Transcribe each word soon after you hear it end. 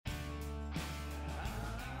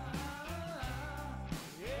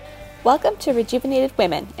Welcome to Rejuvenated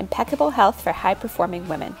Women, Impeccable Health for High-Performing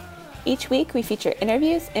Women. Each week we feature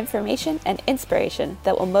interviews, information, and inspiration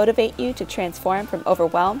that will motivate you to transform from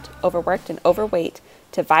overwhelmed, overworked, and overweight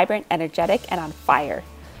to vibrant, energetic, and on fire.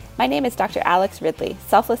 My name is Dr. Alex Ridley,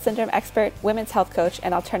 selfless syndrome expert, women's health coach,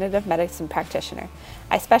 and alternative medicine practitioner.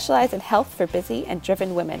 I specialize in health for busy and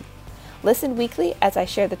driven women. Listen weekly as I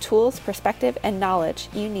share the tools, perspective, and knowledge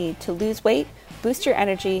you need to lose weight, boost your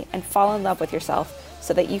energy, and fall in love with yourself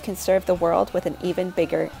so that you can serve the world with an even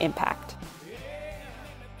bigger impact.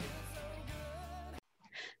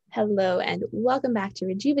 Hello, and welcome back to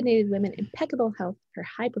Rejuvenated Women, Impeccable Health for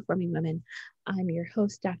High-Performing Women. I'm your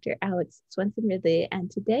host, Dr. Alex Swenson Ridley, and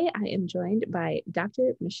today I am joined by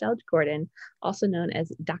Dr. Michelle Gordon, also known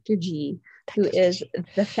as Dr. G, who is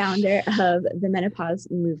the founder of the Menopause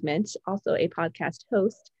movement, also a podcast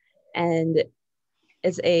host, and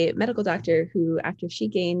is a medical doctor who, after she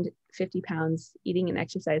gained 50 pounds, eating and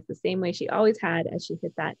exercise the same way she always had as she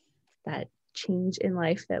hit that change in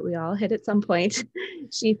life that we all hit at some point,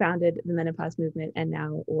 she founded the Menopause movement and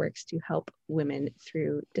now works to help women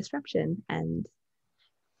through disruption and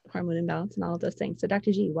hormone imbalance and all of those things. So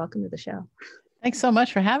Dr. G, welcome to the show. Thanks so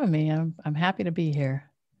much for having me. I'm happy to be here.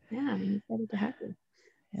 Yeah, I'm excited to have you.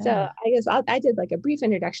 Yeah. So I guess I did like a brief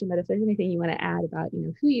introduction, but if there's anything you want to add about,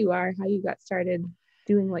 who you are, how you got started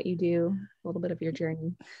doing what you do, a little bit of your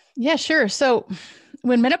journey. Yeah, sure. So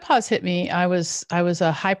when menopause hit me, I was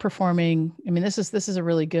a high performing, this is a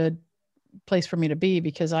really good place for me to be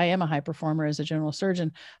because I am a high performer as a general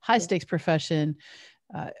surgeon, high stakes profession.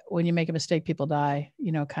 When you make a mistake, people die,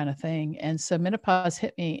 kind of thing. And so menopause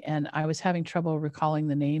hit me and I was having trouble recalling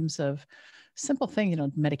the names of simple things,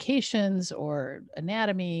 medications or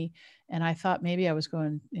anatomy. And I thought maybe I was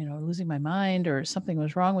going, losing my mind or something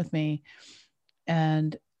was wrong with me.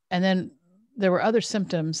 And then there were other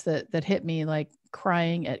symptoms that hit me, like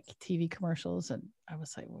crying at TV commercials. And I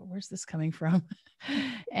was like, well, where's this coming from?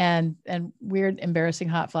 and weird, embarrassing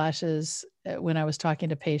hot flashes when I was talking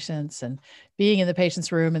to patients and being in the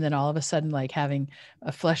patient's room. And then all of a sudden, like having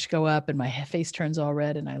a flush go up and my face turns all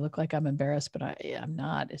red and I look like I'm embarrassed, but I'm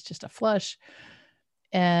not. It's just a flush.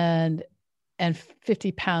 And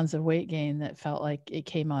 50 pounds of weight gain that felt like it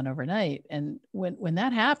came on overnight. And when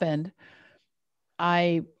that happened,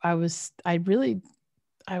 I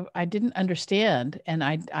didn't understand. And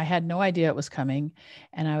I had no idea it was coming.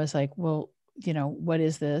 And I was like, well, what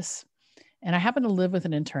is this? And I happen to live with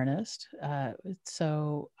an internist.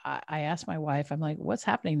 So I asked my wife, I'm like, what's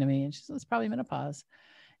happening to me? And she said, it's probably menopause.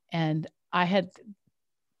 And I had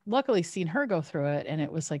luckily seen her go through it. And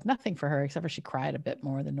it was like nothing for her, except for she cried a bit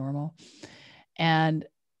more than normal. And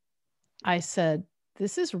I said,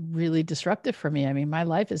 this is really disruptive for me. My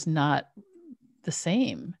life is not the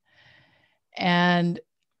same. And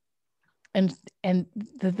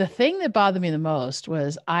the thing that bothered me the most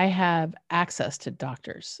was I have access to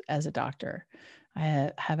doctors as a doctor.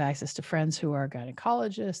 I have access to friends who are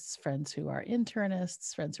gynecologists, friends who are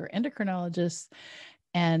internists, friends who are endocrinologists.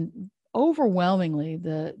 And overwhelmingly,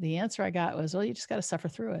 the answer I got was, well, you just got to suffer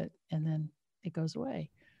through it. And then it goes away.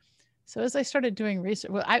 So as I started doing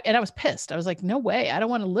research, I was pissed. I was like, no way. I don't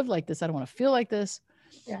want to live like this. I don't want to feel like this.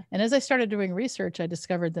 Yeah. And as I started doing research, I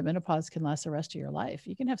discovered that menopause can last the rest of your life.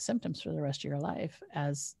 You can have symptoms for the rest of your life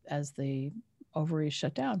as the ovaries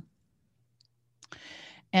shut down.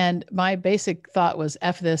 And my basic thought was,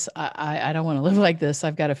 F this, I don't want to live like this.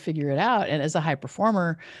 I've got to figure it out. And as a high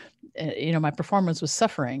performer, my performance was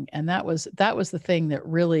suffering. And that was the thing that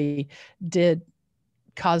really did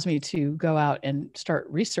cause me to go out and start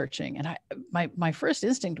researching. And my first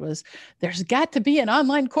instinct was, there's got to be an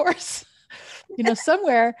online course.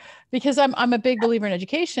 Somewhere, because I'm a big believer in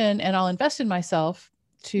education and I'll invest in myself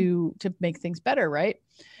to make things better. Right.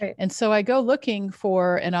 And so I go looking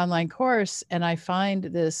for an online course and I find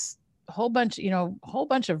this whole bunch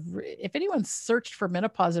of, if anyone's searched for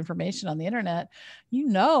menopause information on the internet,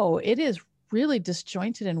 it is really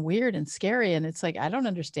disjointed and weird and scary. And it's like, I don't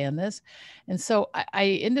understand this. And so I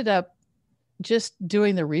ended up just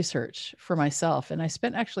doing the research for myself. And I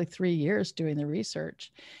spent actually 3 years doing the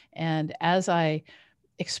research. And as I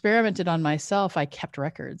experimented on myself, I kept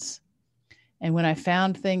records. And when I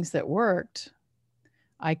found things that worked,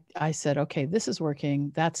 I said, okay, this is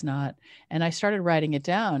working. That's not. And I started writing it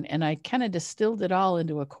down and I kind of distilled it all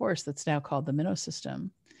into a course that's now called the Meno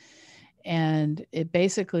system. And it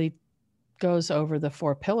basically goes over the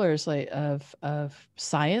 4 pillars of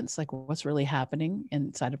science, like what's really happening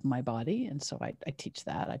inside of my body. And so I teach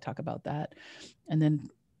that, I talk about that. And then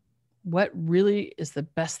what really is the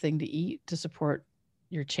best thing to eat to support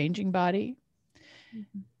your changing body,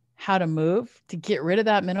 how to move to get rid of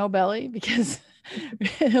that minnow belly, because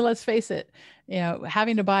Let's face it,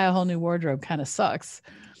 having to buy a whole new wardrobe kind of sucks.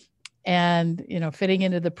 And, fitting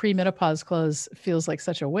into the pre-menopause clothes feels like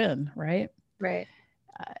such a win, right? Right.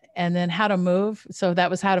 And then how to move. So that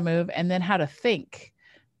was how to move, and then how to think.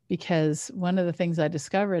 Because one of the things I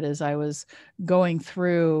discovered as I was going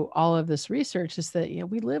through all of this research is that,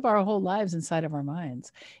 we live our whole lives inside of our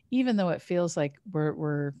minds, even though it feels like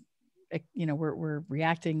we're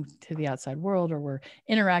reacting to the outside world, or we're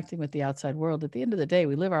interacting with the outside world. At the end of the day,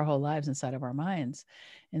 we live our whole lives inside of our minds.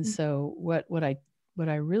 And so what I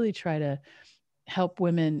really try to help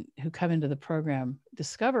women who come into the program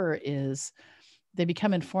discover is they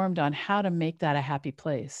become informed on how to make that a happy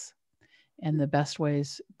place and the best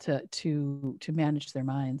ways to manage their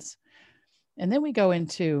minds. And then we go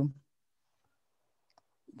into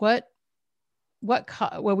we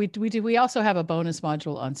also have a bonus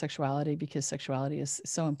module on sexuality, because sexuality is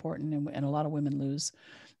so important, and a lot of women lose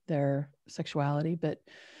their sexuality. But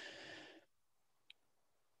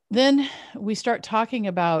then we start talking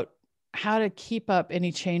about how to keep up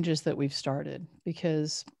any changes that we've started,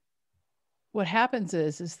 because what happens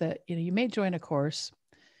is that, you may join a course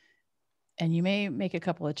and you may make a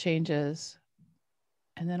couple of changes,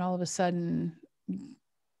 and then all of a sudden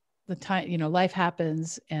the time, life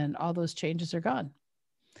happens and all those changes are gone,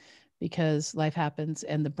 because life happens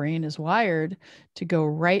and the brain is wired to go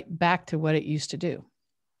right back to what it used to do.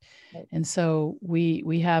 Right. And so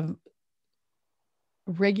we have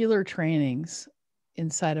regular trainings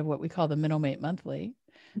inside of what we call the Menopause Monthly.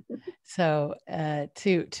 So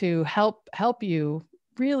to help you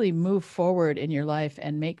really move forward in your life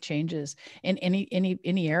and make changes in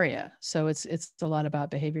any area. So it's a lot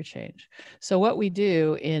about behavior change. So what we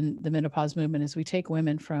do in the menopause movement is we take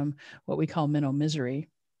women from what we call Meno misery,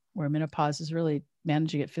 where menopause is really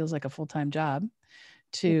managing it feels like a full-time job,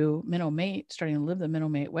 to Meno mate, starting to live the Meno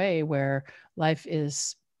mate way, where life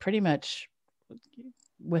is pretty much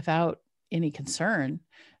without any concern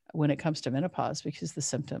when it comes to menopause, because the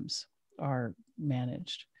symptoms are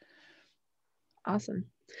managed. Awesome.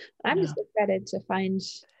 I'm just excited to find,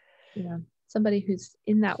 somebody who's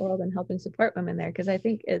in that world and helping support women there, because I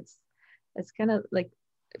think it's kind of like,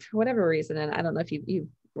 for whatever reason, and I don't know if you've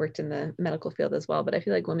worked in the medical field as well, but I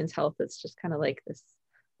feel like women's health is just kind of like this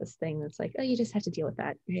thing that's like, oh, you just have to deal with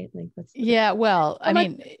that, right? Like that's well, I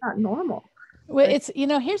mean, it's not normal. Well, it's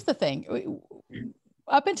here's the thing.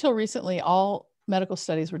 Up until recently, all medical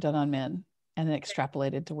studies were done on men and then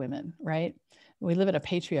extrapolated to women, right? We live in a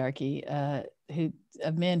patriarchy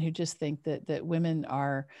of men who just think that women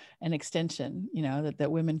are an extension,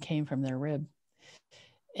 that women came from their rib.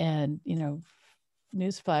 And,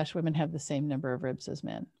 newsflash, women have the same number of ribs as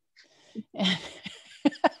men.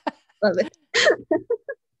 Love it.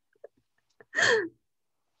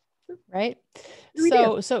 Right.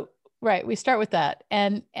 So right. We start with that.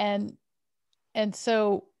 And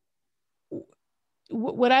so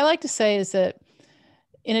what I like to say is that,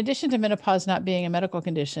 in addition to menopause not being a medical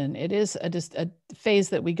condition, it is just a phase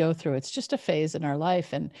that we go through. It's just a phase in our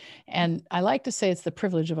life. And I like to say it's the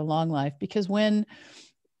privilege of a long life, because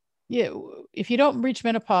if you don't reach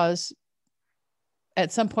menopause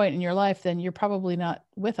at some point in your life, then you're probably not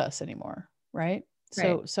with us anymore. Right.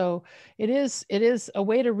 So it is a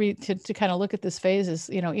way to kind of look at this phase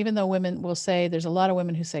is, even though women will say, there's a lot of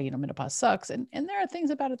women who say, menopause sucks, and there are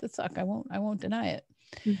things about it that suck. I won't deny it.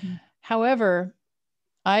 Mm-hmm. However,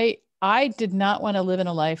 I did not want to live in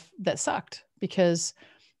a life that sucked, because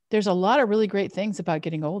there's a lot of really great things about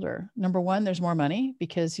getting older. Number one, there's more money,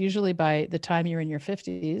 because usually by the time you're in your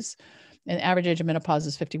 50s, and average age of menopause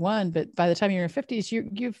is 51, but by the time you're in your 50s,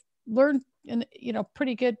 you've learned in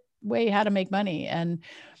pretty good way how to make money. And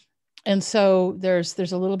so there's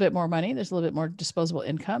a little bit more money, there's a little bit more disposable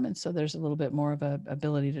income. And so there's a little bit more of a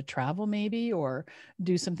ability to travel maybe, or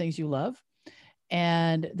do some things you love.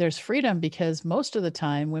 And there's freedom, because most of the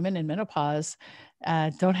time women in menopause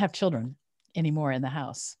don't have children anymore in the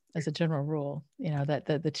house, as a general rule. That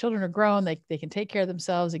the children are grown, they can take care of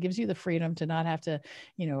themselves. It gives you the freedom to not have to,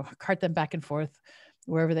 cart them back and forth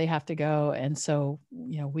wherever they have to go. And so,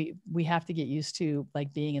 we have to get used to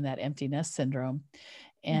like being in that empty nest syndrome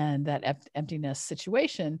and that empty nest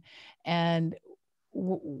situation. And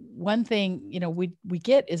one thing, we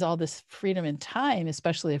get is all this freedom and time,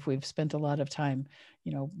 especially if we've spent a lot of time,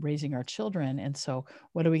 raising our children. And so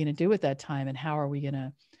what are we going to do with that time, and how are we going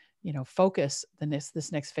to, focus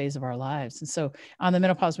this next phase of our lives? And so on the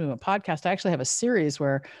Menopause Movement podcast, I actually have a series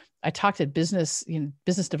where I talk to business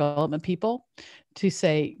development people to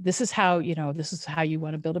say, this is how you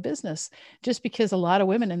want to build a business, just because a lot of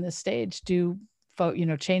women in this stage do,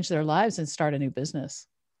 change their lives and start a new business.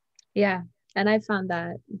 Yeah. And I found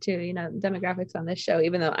that too, demographics on this show,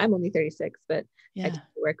 even though I'm only 36, but I tend Yeah.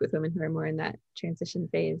 to work with women who are more in that transition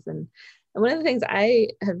phase. And one of the things I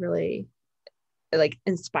have really like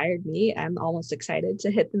inspired me, I'm almost excited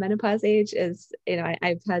to hit the menopause age, is,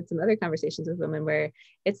 I've had some other conversations with women where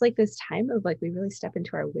it's like this time of like, we really step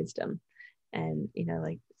into our wisdom and,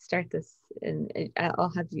 like start this. And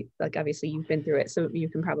I'll have you, like, obviously you've been through it, so you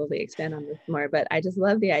can probably expand on this more, but I just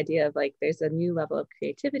love the idea of like, there's a new level of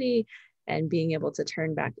creativity and being able to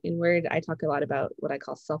turn back inward. I talk a lot about what I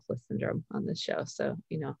call selfless syndrome on this show. So,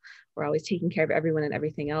 we're always taking care of everyone and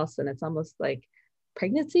everything else. And it's almost like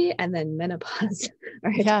pregnancy and then menopause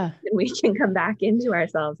are a time Yeah. when we can come back into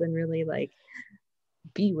ourselves and really like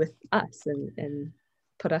be with us and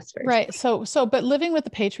put us first. Right. But living with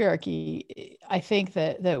the patriarchy, I think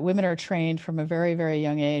that women are trained from a very, very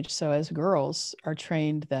young age. So as girls are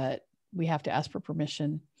trained that we have to ask for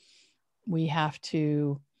permission. We have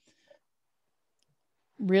to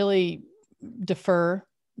really defer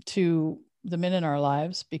to the men in our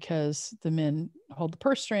lives because the men hold the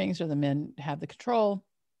purse strings or the men have the control.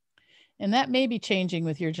 And that may be changing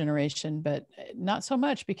with your generation, but not so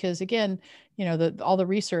much because again, all the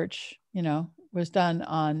research, was done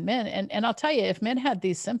on men. And I'll tell you, if men had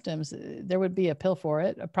these symptoms, there would be a pill for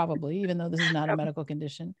it, probably, even though this is not a medical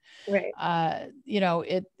condition. Right.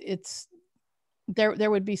 It's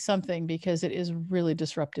there would be something because it is really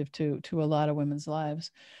disruptive to a lot of women's lives.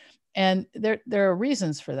 And there are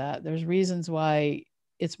reasons for that. There's reasons why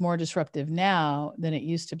it's more disruptive now than it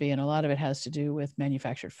used to be. And a lot of it has to do with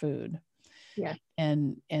manufactured food. Yeah.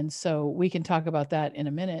 And so we can talk about that in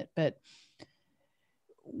a minute. But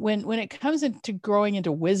when it comes into growing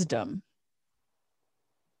into wisdom,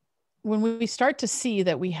 when we start to see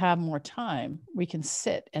that we have more time, we can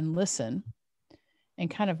sit and listen and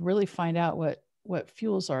kind of really find out what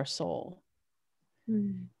fuels our soul.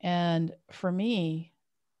 Mm. And for me,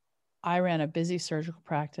 I ran a busy surgical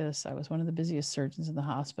practice. I was one of the busiest surgeons in the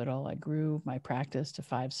hospital. I grew my practice to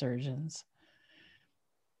 5 surgeons.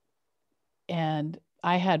 And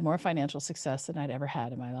I had more financial success than I'd ever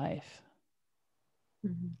had in my life.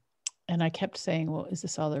 Mm-hmm. And I kept saying, well, is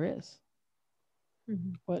this all there is?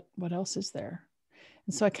 Mm-hmm. What else is there?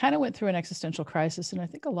 And so I kind of went through an existential crisis. And I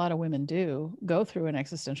think a lot of women do go through an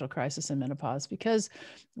existential crisis in menopause because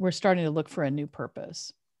we're starting to look for a new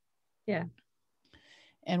purpose. Yeah.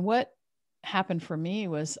 And what happened for me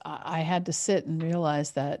was I had to sit and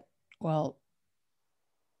realize that, well,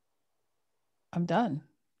 I'm done.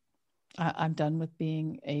 I'm done with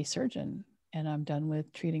being a surgeon and I'm done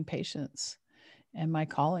with treating patients. And my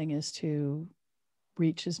calling is to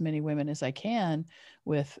reach as many women as I can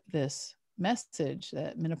with this message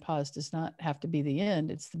that menopause does not have to be the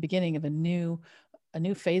end. It's the beginning of a new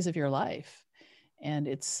phase of your life. And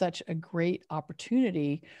it's such a great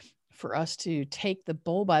opportunity for us to take the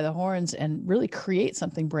bull by the horns and really create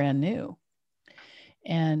something brand new.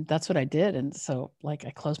 And that's what I did. And so like I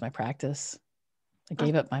closed my practice. I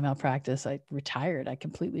gave up my malpractice. I retired. I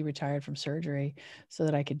completely retired from surgery so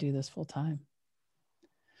that I could do this full time.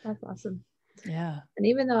 That's awesome. Yeah. And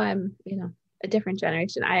even though I'm, a different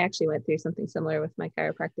generation, I actually went through something similar with my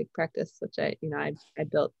chiropractic practice, which I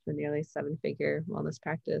built a nearly 7-figure wellness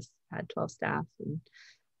practice, had 12 staff and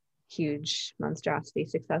huge monstrosity,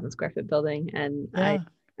 6,000 square foot building. And Yeah.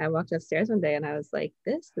 I walked upstairs one day and I was like,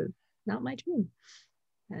 this is not my dream.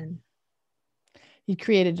 And you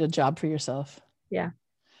created a job for yourself. Yeah.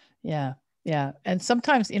 Yeah. Yeah. And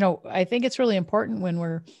sometimes, I think it's really important when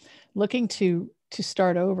we're looking to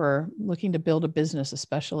start over, looking to build a business,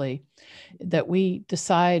 especially that we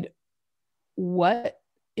decide what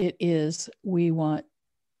it is we want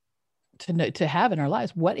to know, to have in our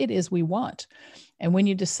lives, what it is we want. And when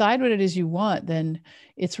you decide what it is you want, then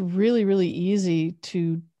it's really, really easy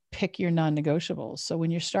to pick your non-negotiables. So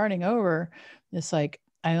when you're starting over, it's like,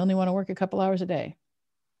 I only want to work a couple hours a day.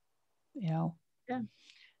 Yeah.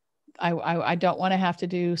 I don't want to have to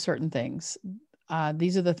do certain things.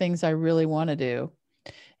 These are the things I really want to do.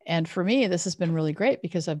 And for me, this has been really great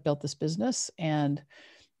because I've built this business and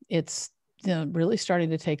it's really starting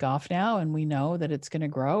to take off now. And we know that it's going to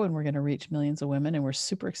grow and we're going to reach millions of women. And we're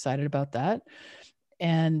super excited about that.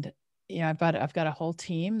 And I've got a whole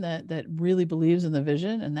team that really believes in the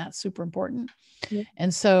vision, and that's super important. Yeah.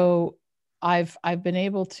 And so I've been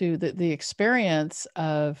able to the experience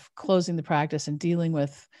of closing the practice and dealing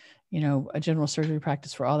with, a general surgery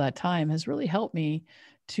practice for all that time has really helped me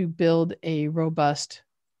to build a robust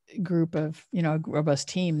group of, a robust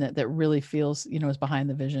team that really feels, is behind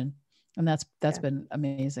the vision. And that's Yeah, been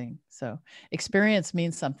amazing. So experience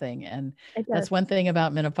means something. And it does. that's one thing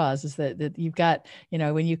about menopause is that you've got,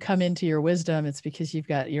 when you come into your wisdom, it's because you've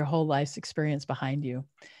got your whole life's experience behind you,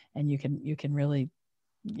 and you can really,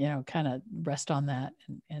 kind of rest on that,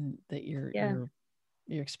 and that Yeah,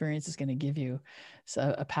 your experience is going to give you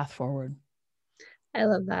a path forward. I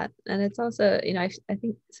love that. And it's also, I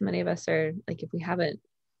think so many of us are like, if we haven't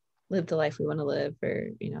lived the life we want to live, or,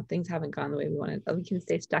 things haven't gone the way we want to, we can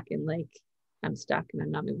stay stuck in like, I'm stuck and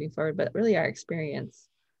I'm not moving forward. But really, our experience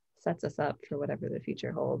sets us up for whatever the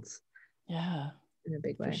future holds Yeah, in a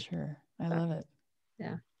big for way. sure. I So, love it.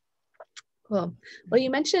 yeah. Cool. Well, you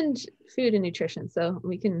mentioned food and nutrition, so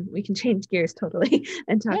we can change gears totally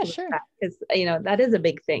and talk Yeah, about sure. that, because that is a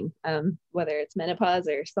big thing. Whether it's menopause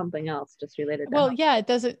or something else just related to Well, health. yeah, it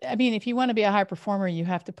doesn't. I mean, if you want to be a high performer, you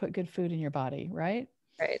have to put good food in your body, right?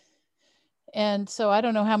 Right. And so I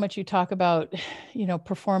don't know how much you talk about,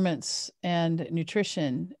 performance and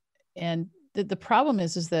nutrition. And the problem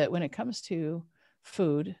is that when it comes to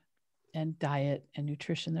food and diet and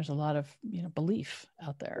nutrition, there's a lot of, belief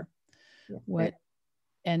out there. Yeah. Right. What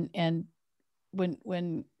and when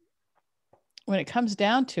when it comes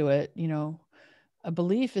down to it, a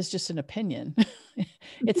belief is just an opinion.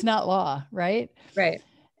 It's not law, right? Right.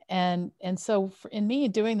 And so in me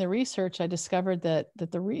doing the research, I discovered that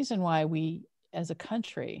the reason why we as a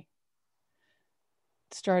country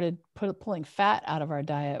started pulling fat out of our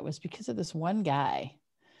diet was because of this one guy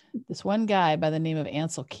by the name of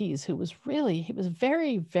Ansel Keys, he was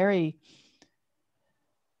very, very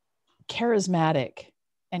charismatic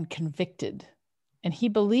and convicted. And he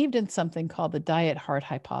believed in something called the diet heart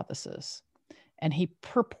hypothesis, and he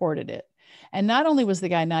purported it. And not only was the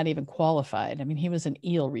guy not even qualified, I mean, he was an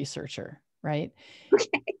eel researcher, right?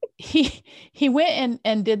 He he went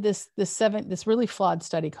and did this really flawed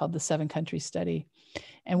study called the 7 country study.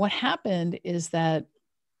 And what happened is that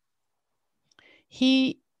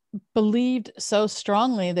he believed so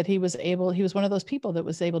strongly that he was one of those people that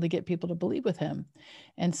was able to get people to believe with him.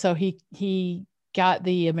 And so he got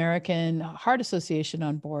the American Heart Association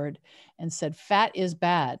on board and said fat is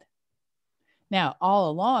bad. Now,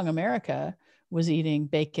 all along, America was eating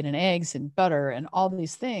bacon and eggs and butter and all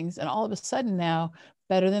these things. And all of a sudden now,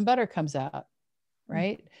 better than butter comes out,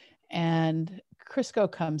 right? And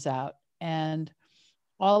Crisco comes out, and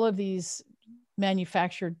all of these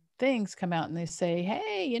manufactured things come out and they say,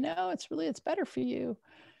 hey, it's better for you.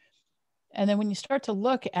 And then when you start to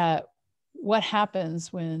look at what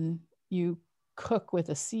happens when you cook with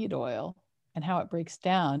a seed oil and how it breaks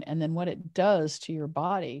down and then what it does to your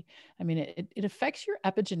body, I mean, it affects your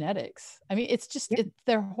epigenetics. I mean, it's just, Yeah.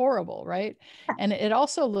 they're horrible, right? And it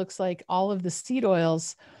also looks like all of the seed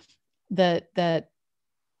oils that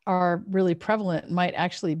are really prevalent might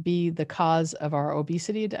actually be the cause of our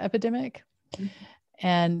obesity epidemic. Mhm.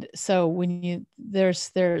 And so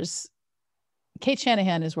there's Kate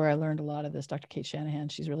Shanahan is where I learned a lot of this. Dr. Kate Shanahan,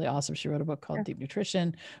 she's really awesome. She wrote a book called Yeah. Deep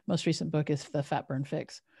Nutrition. Most recent book is The Fat Burn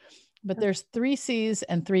Fix. But Okay. there's 3 C's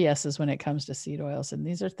and 3 S's when it comes to seed oils. And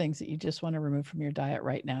these are things that you just want to remove from your diet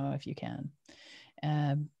right now if you can.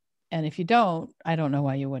 Um, and if you don't, I don't know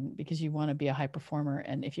why you wouldn't, because you want to be a high performer.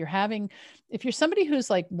 And if you're somebody who's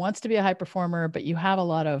like wants to be a high performer, but you have a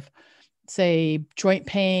lot of, say, joint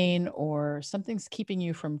pain or something's keeping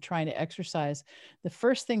you from trying to exercise, the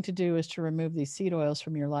first thing to do is to remove these seed oils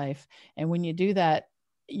from your life. And when you do that,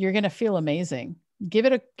 you're going to feel amazing. Give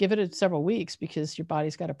it a several weeks because your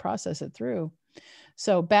body's got to process it through.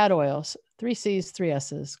 So bad oils, 3 C's, 3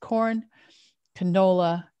 S's: corn,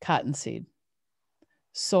 canola, cottonseed,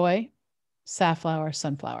 soy, safflower,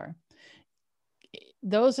 sunflower.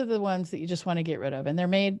 Those are the ones that you just want to get rid of. And they're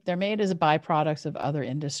made as a byproducts of other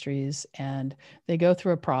industries, and they go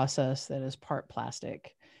through a process that is part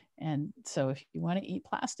plastic. And so if you want to eat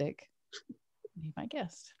plastic, be my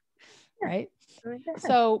guest, Yeah. right? Oh my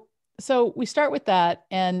God. So we start with that,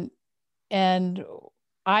 and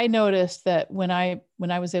I noticed that when I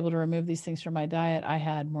was able to remove these things from my diet, I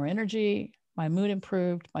had more energy, my mood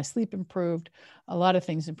improved, my sleep improved, a lot of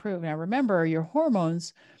things improved. Now remember, your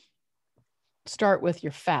hormones start with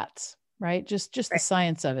your fats, right? Just the Right.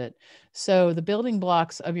 science of it. So the building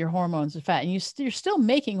blocks of your hormones are fat, and you're still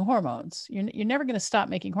making hormones. You're never going to stop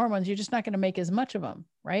making hormones. You're just not going to make as much of them,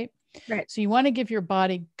 right? Right. So you want to give your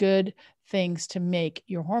body good things to make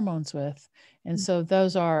your hormones with. And so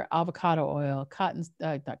those are avocado oil,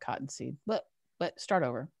 not cottonseed, but start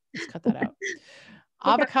over. Let's cut that out. Okay.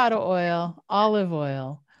 Avocado oil, olive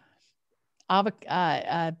oil, what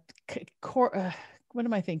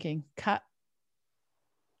am I thinking?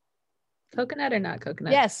 Coconut or not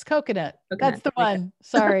coconut? Yes, coconut. Coconut. That's the Okay. one.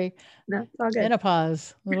 Sorry. No, it's all good.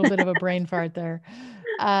 Menopause. A little bit of a brain fart there.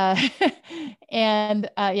 Uh, and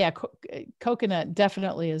yeah, coconut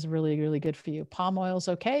definitely is really, really good for you. Palm oil's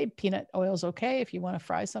okay. Peanut oil's okay if you want to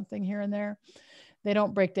fry something here and there. They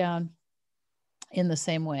don't break down in the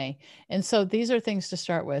same way. And so these are things to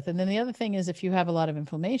start with. And then the other thing is if you have a lot of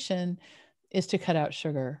inflammation, is to cut out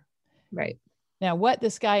sugar. Right. Now, what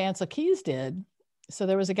this guy Ansel Keys did, so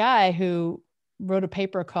there was a guy who wrote a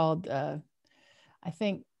paper called, I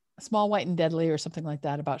think, Small, White, and Deadly, or something like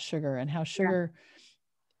that, about sugar and how sugar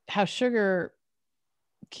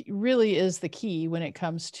really is the key when it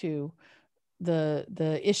comes to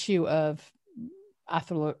the issue of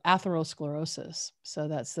atherosclerosis. So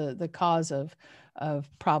that's the cause of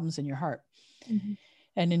problems in your heart Mm-hmm.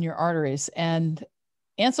 and in your arteries. And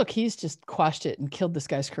Ansel Keys just quashed it and killed this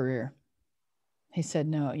guy's career. He said,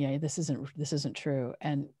 no, yeah, this isn't true.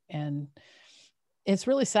 And it's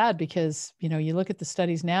really sad because, you know, you look at the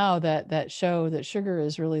studies now that show that sugar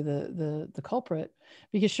is really the culprit,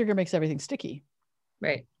 because sugar makes everything sticky.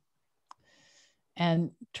 Right.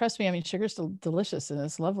 And trust me, I mean, sugar's delicious and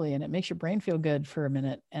it's lovely and it makes your brain feel good for a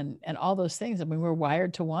minute and all those things. I mean, we're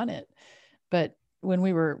wired to want it. But when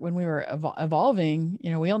we were evolving,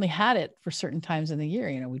 you know, we only had it for certain times in the year.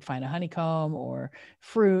 You know, we'd find a honeycomb or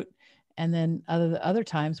fruit, and then other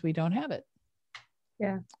times we don't have it.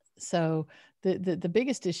 Yeah. So the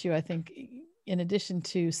biggest issue, I think, in addition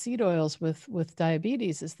to seed oils with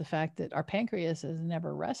diabetes, is the fact that our pancreas has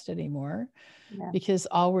never rest anymore, because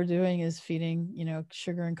all we're doing is feeding, you know,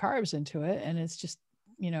 sugar and carbs into it, and it's just,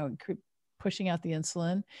 you know, pushing out the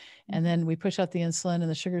insulin, and then we push out the insulin and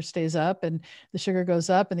the sugar stays up, and the sugar goes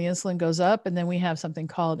up and the insulin goes up, and then we have something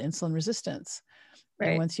called insulin resistance. Right.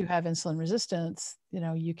 And once you have insulin resistance, you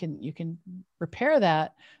know, you can repair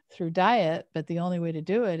that through diet, but the only way to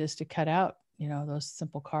do it is to cut out, you know, those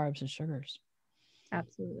simple carbs and sugars.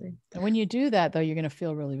 Absolutely. And when you do that, though, you're going to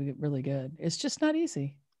feel really, really good. It's just not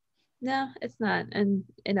easy. No, it's not. And,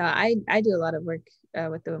 you know, I do a lot of work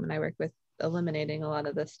with the women I work with, eliminating a lot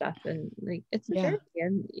of this stuff. And like, it's a journey.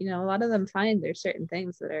 And, you know, a lot of them find there's certain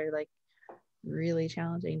things that are like really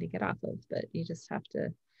challenging to get off of, but you just have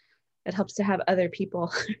to, it helps to have other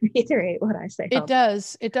people reiterate what I say. It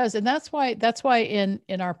does. And that's why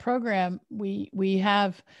in our program, we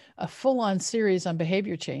have a full-on series on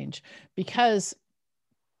behavior change, because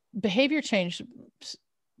behavior change,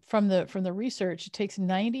 from the research, it takes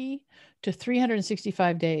 90 to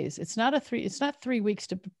 365 days. It's not 3 weeks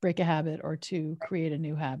to break a habit or to create a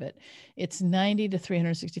new habit. It's 90 to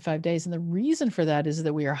 365 days. And the reason for that is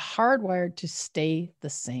that we are hardwired to stay the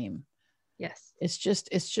same. Yes. It's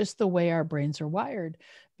just the way our brains are wired,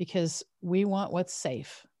 because we want what's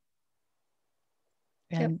safe.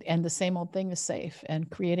 And the same old thing is safe, and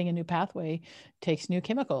creating a new pathway takes new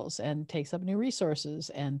chemicals and takes up new resources,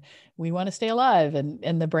 and we want to stay alive,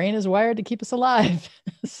 and the brain is wired to keep us alive.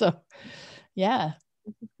 So yeah.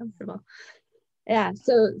 It's comfortable. Yeah.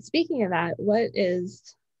 So speaking of that, what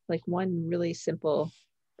is like one really simple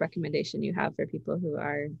recommendation you have for people who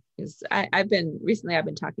are, is I've been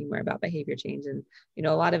talking more about behavior change, and you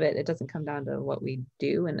know, a lot of it doesn't come down to what we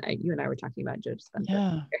do, and you and I were talking about Joe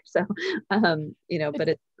Dispenza. So you know, but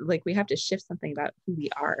it's like we have to shift something about who we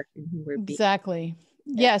are and who we're being. Exactly.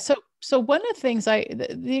 Yeah. So one of the things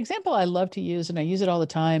the example I love to use, and I use it all the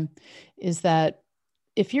time, is that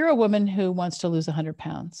if you're a woman who wants to lose 100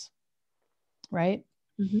 pounds, right?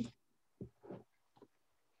 Mm-hmm.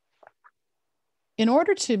 In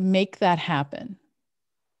order to make that happen,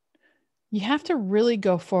 you have to really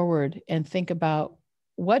go forward and think about,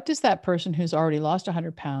 what does that person who's already lost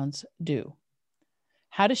 100 pounds do?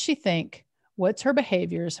 How does she think? What's her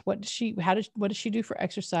behaviors? What does she do for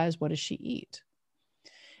exercise? What does she eat?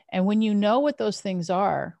 And when you know what those things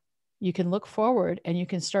are, you can look forward and you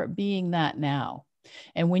can start being that now.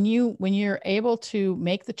 And when you're able to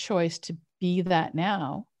make the choice to be that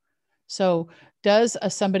now, so does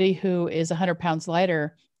somebody who is 100 pounds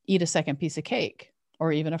lighter eat a second piece of cake,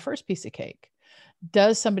 or even a first piece of cake?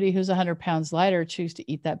 Does somebody who's 100 pounds lighter choose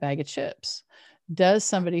to eat that bag of chips? Does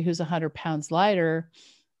somebody who's 100 pounds lighter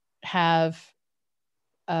have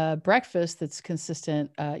a breakfast that's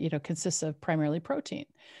consistent, consists of primarily protein?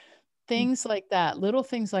 Things like that, little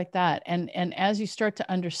things like that. And as you start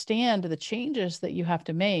to understand the changes that you have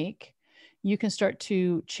to make, you can start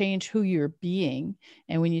to change who you're being.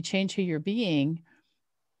 And when you change who you're being,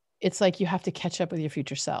 it's like you have to catch up with your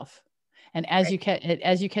future self. And as you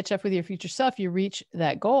catch up with your future self, you reach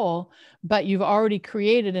that goal, but you've already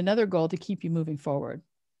created another goal to keep you moving forward.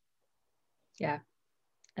 Yeah.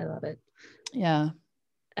 I love it. Yeah.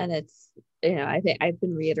 And it's, I think I've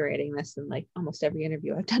been reiterating this in like almost every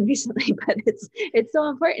interview I've done recently, but it's so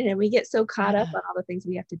important, and we get so caught up Yeah. on all the things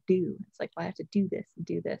we have to do. It's like, well, I have to do this and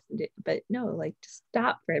do this and do, but no, like just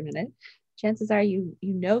stop for a minute. Chances are you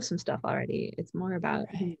know some stuff already. It's more about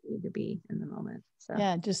who Right. you need to be in the moment. So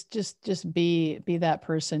Yeah. Just be that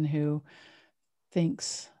person who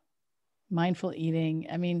thinks. Mindful eating.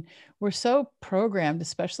 I mean, we're so programmed,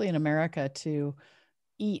 especially in America, to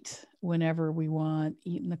eat whenever we want,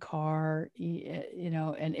 eat in the car, eat,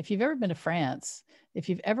 and if you've ever been to France, if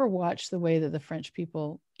you've ever watched the way that the French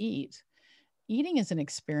people eat, eating is an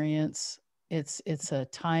experience. It's a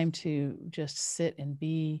time to just sit and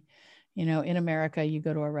be. In America, you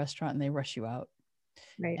go to a restaurant and they rush you out.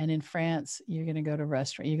 right. And in France, you're going to go to a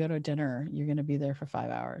restaurant, you go to a dinner, you're going to be there for 5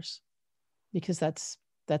 hours because that's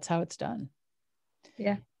how it's done.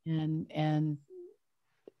 Yeah. And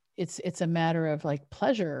it's a matter of like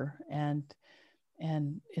pleasure and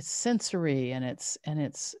it's sensory and it's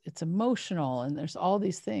emotional and there's all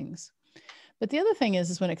these things. But the other thing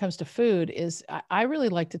is when it comes to food is I really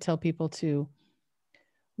like to tell people to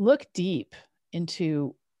look deep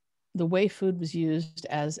into the way food was used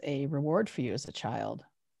as a reward for you as a child.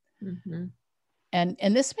 Mm-hmm.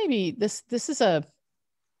 And this may be this is a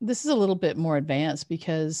little bit more advanced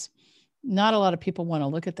because not a lot of people want to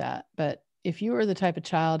look at that. But if you were the type of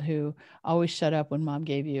child who always shut up when mom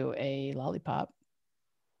gave you a lollipop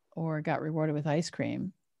or got rewarded with ice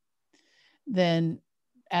cream, then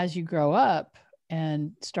as you grow up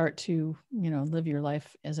and start to, live your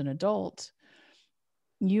life as an adult,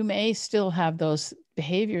 you may still have those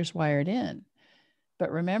behaviors wired in.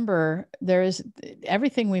 But remember, there is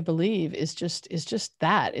everything we believe is just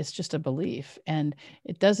that. It's just a belief. And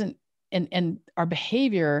it doesn't and our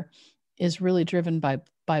behavior is really driven by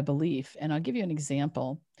belief. And I'll give you an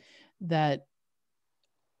example that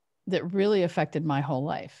really affected my whole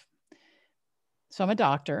life. So I'm a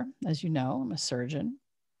doctor, as you know, I'm a surgeon.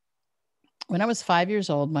 When I was 5 years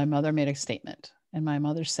old, my mother made a statement, and my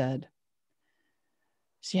mother said,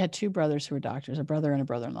 she had two brothers who were doctors, a brother and a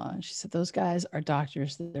brother-in-law. And she said, those guys are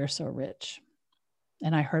doctors, they're so rich.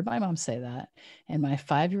 And I heard my mom say that. And my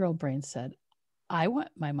 5-year-old brain said, I want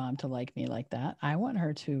my mom to like me like that. I want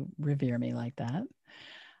her to revere me like that.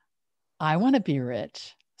 I want to be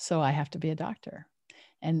rich. So I have to be a doctor.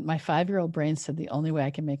 And my 5-year-old brain said, the only way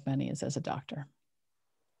I can make money is as a doctor.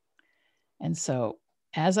 And so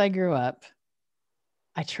as I grew up,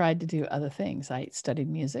 I tried to do other things. I studied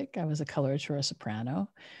music. I was a coloratura soprano.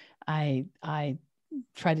 I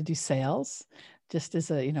tried to do sales just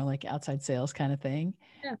as a, like outside sales kind of thing.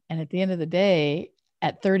 Yeah. And at the end of the day,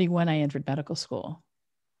 at 31, I entered medical school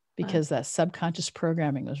Wow. because that subconscious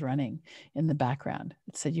programming was running in the background.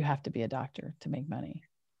 It said, you have to be a doctor to make money.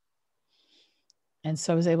 And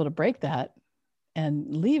so I was able to break that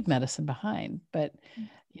and leave medicine behind. But,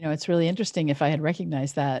 it's really interesting. If I had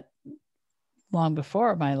recognized that long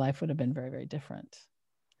before, my life would have been very, very different.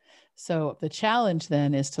 So the challenge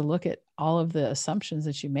then is to look at all of the assumptions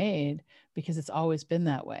that you made because it's always been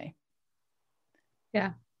that way.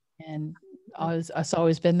 Yeah. And it's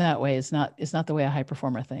always been that way. It's not the way a high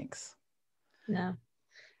performer thinks. No.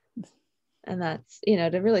 And that's,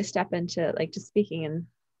 to really step into like just speaking in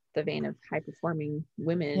the vein of high performing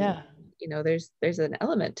women, Yeah. there's an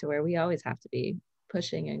element to where we always have to be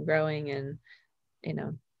pushing and growing and, you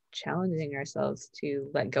know, challenging ourselves to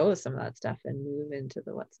let go of some of that stuff and move into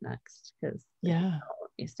the what's next because Yeah.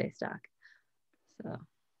 you stay stuck. So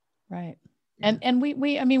Right. yeah. And we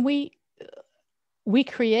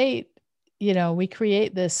create, we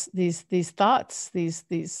create these thoughts, these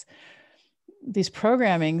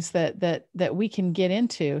programmings that we can get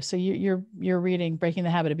into. So you're reading Breaking the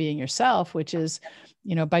Habit of Being Yourself, which is,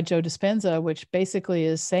 by Joe Dispenza, which basically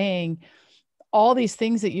is saying all these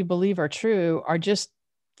things that you believe are true are just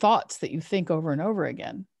thoughts that you think over and over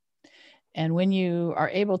again. And when you are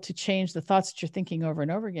able to change the thoughts that you're thinking over and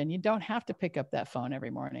over again, you don't have to pick up that phone every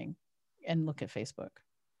morning and look at Facebook.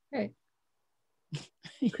 Right.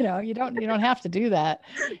 You don't have to do that.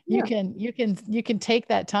 You Yeah. can take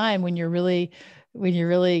that time when you're really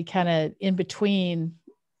kind of in between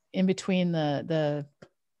the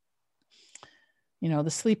the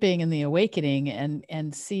sleeping and the awakening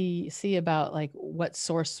and see about like what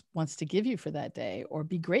source wants to give you for that day, or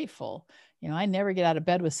be grateful. I never get out of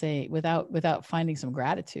bed without finding some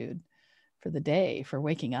gratitude for the day, for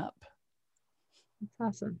waking up. That's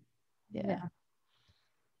awesome. Yeah. Yeah.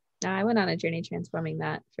 Now I went on a journey transforming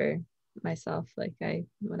that for myself. Like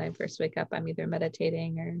when I first wake up, I'm either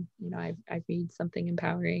meditating or, I read something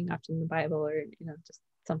empowering, often the Bible or, just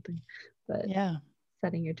something, but Yeah,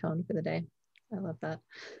 setting your tone for the day. I love that.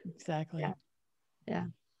 exactly. Yeah. Yeah.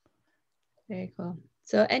 Very cool.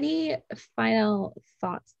 So any final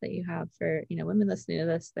thoughts that you have for, women listening to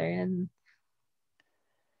this? They're in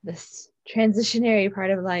this transitionary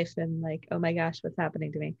part of life and like, oh my gosh, what's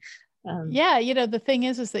happening to me? Yeah, the thing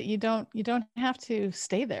is that you don't have to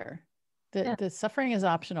stay there. Yeah. The suffering is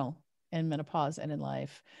optional in menopause and in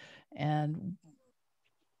life. And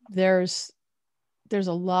there's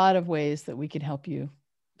a lot of ways that we can help you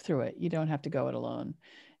through it. You don't have to go it alone.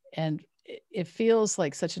 And it feels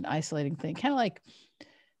like such an isolating thing, kind of like,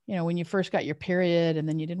 when you first got your period and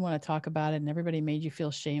then you didn't want to talk about it and everybody made you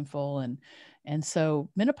feel shameful. And so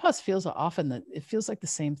menopause feels often that it feels like the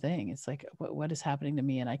same thing. It's like, what is happening to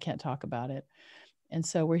me? And I can't talk about it. And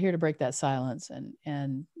so we're here to break that silence.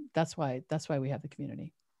 And that's why we have the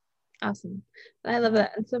community. Awesome. I love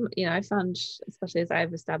that. And so, I found, especially as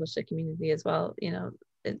I've established a community as well,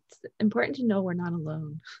 it's important to know we're not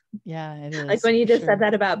alone. Yeah, it is. Like when you just said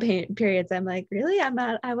that about periods, I'm like, really?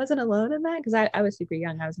 I wasn't alone in that? Because I was super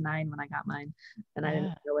young. I was 9 when I got mine and I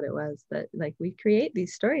didn't know what it was. But like we create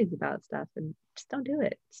these stories about stuff and just don't do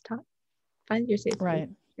it. Stop. Find your safe space.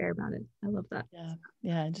 Share about it. I love that.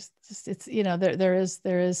 Yeah. Just it's, there is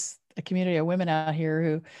a community of women out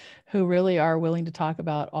here who really are willing to talk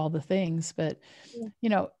about all the things. But,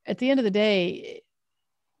 at the end of the day,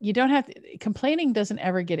 you don't have to, complaining doesn't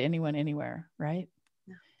ever get anyone anywhere. Right.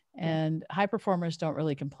 No. And high performers don't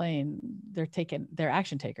really complain. They're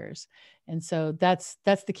action takers. And so that's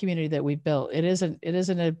the community that we've built. It isn't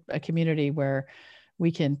a community where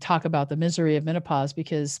we can talk about the misery of menopause,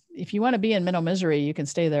 because if you want to be in menopause misery, you can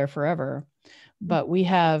stay there forever. But we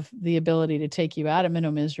have the ability to take you out of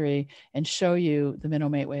menopause misery and show you the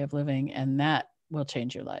menopause way of living, and that will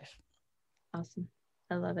change your life. Awesome.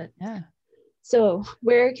 I love it. Yeah. So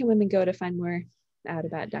where can women go to find more out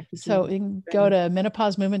about Dr. G? So you can go to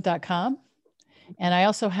menopausemovement.com. And I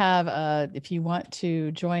also have, if you want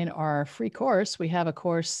to join our free course, we have a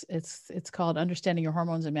course. It's called Understanding Your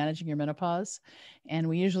Hormones and Managing Your Menopause. And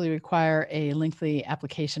we usually require a lengthy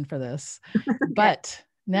application for this. But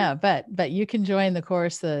you can join the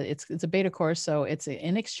course. It's a beta course. So it's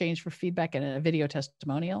in exchange for feedback and a video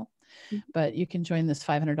testimonial. But you can join this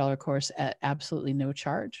 $500 course at absolutely no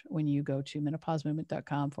charge when you go to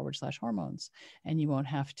menopausemovement.com/hormones, and you won't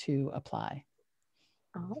have to apply.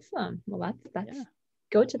 Awesome. Well, that's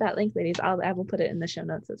go to that link, ladies. I will put it in the show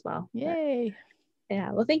notes as well. Yay.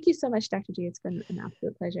 Yeah. Well, thank you so much, Dr. G. It's been an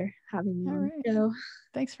absolute pleasure having you on the show.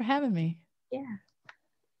 Thanks for having me. Yeah.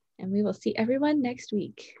 And we will see everyone next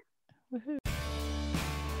week. Woohoo.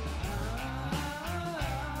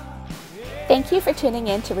 Thank you for tuning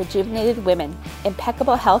in to Rejuvenated Women,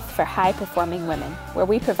 Impeccable Health for High-Performing Women, where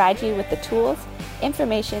we provide you with the tools,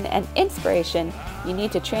 information, and inspiration you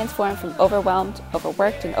need to transform from overwhelmed,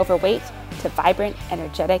 overworked, and overweight to vibrant,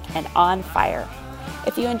 energetic, and on fire.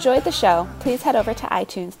 If you enjoyed the show, please head over to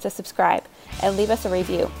iTunes to subscribe and leave us a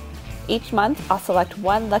review. Each month, I'll select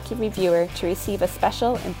one lucky reviewer to receive a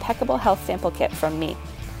special Impeccable Health sample kit from me.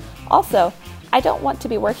 Also, I don't want to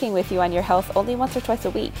be working with you on your health only once or twice a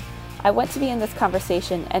week. I want to be in this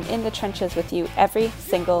conversation and in the trenches with you every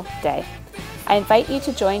single day. I invite you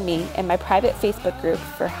to join me in my private Facebook group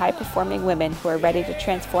for high-performing women who are ready to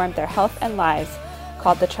transform their health and lives,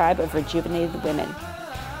 called the Tribe of Rejuvenated Women.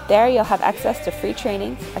 There you'll have access to free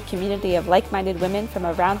trainings, a community of like-minded women from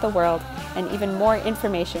around the world, and even more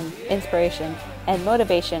information, inspiration, and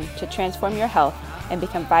motivation to transform your health and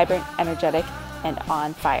become vibrant, energetic, and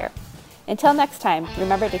on fire. Until next time,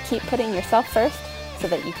 remember to keep putting yourself first so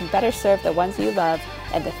that you can better serve the ones you love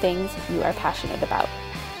and the things you are passionate about.